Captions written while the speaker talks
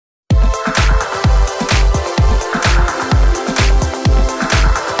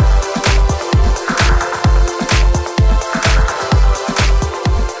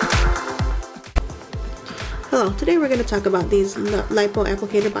Hello, today we're going to talk about these Lipo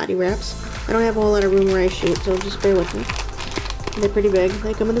Applicator body wraps. I don't have a whole lot of room where I shoot, so just bear with me. They're pretty big.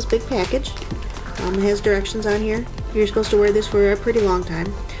 They come in this big package. It has directions on here. You're supposed to wear this for a pretty long time.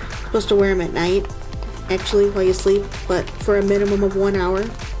 You're supposed to wear them at night, actually while you sleep, but for a minimum of 1 hour.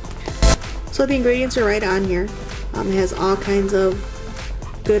 So the ingredients are right on here. It has all kinds of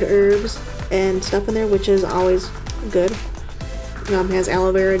good herbs and stuff in there, which is always good. It has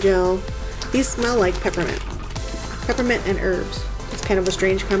aloe vera gel. These smell like peppermint. Peppermint and herbs. It's kind of a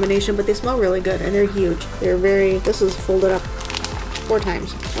strange combination, but they smell really good and they're huge. They're very, this is folded up 4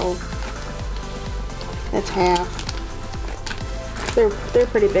 times, so that's half. They're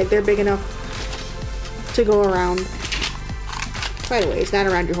pretty big. They're big enough to go around. By the way, it's not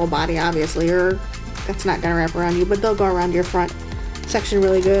around your whole body, obviously, or that's not gonna wrap around you, but they'll go around your front section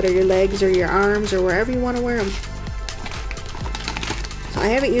really good, or your legs, or your arms, or wherever you want to wear them. So I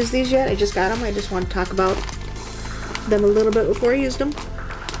haven't used these yet. I just got them. I just want to talk about them a little bit before I use them.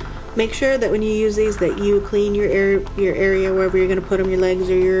 Make sure that when you use these that you clean your area wherever you're going to put them, your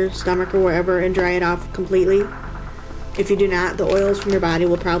legs or your stomach or wherever, and dry it off completely. If you do not, the oils from your body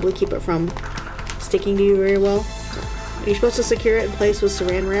will probably keep it from sticking to you very well. You're supposed to secure it in place with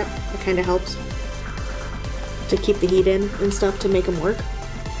saran wrap. It kind of helps to keep the heat in and stuff to make them work.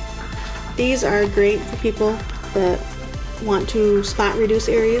 These are great for people that want to spot reduce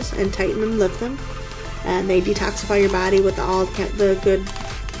areas and tighten and lift them, and they detoxify your body with all the good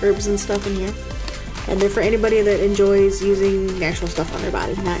herbs and stuff in here. And they're for anybody that enjoys using natural stuff on their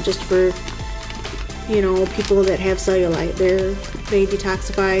body, not just for, you know, people that have cellulite. They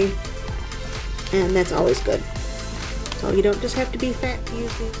detoxify, and that's always good. So you don't just have to be fat to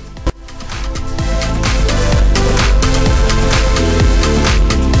use these.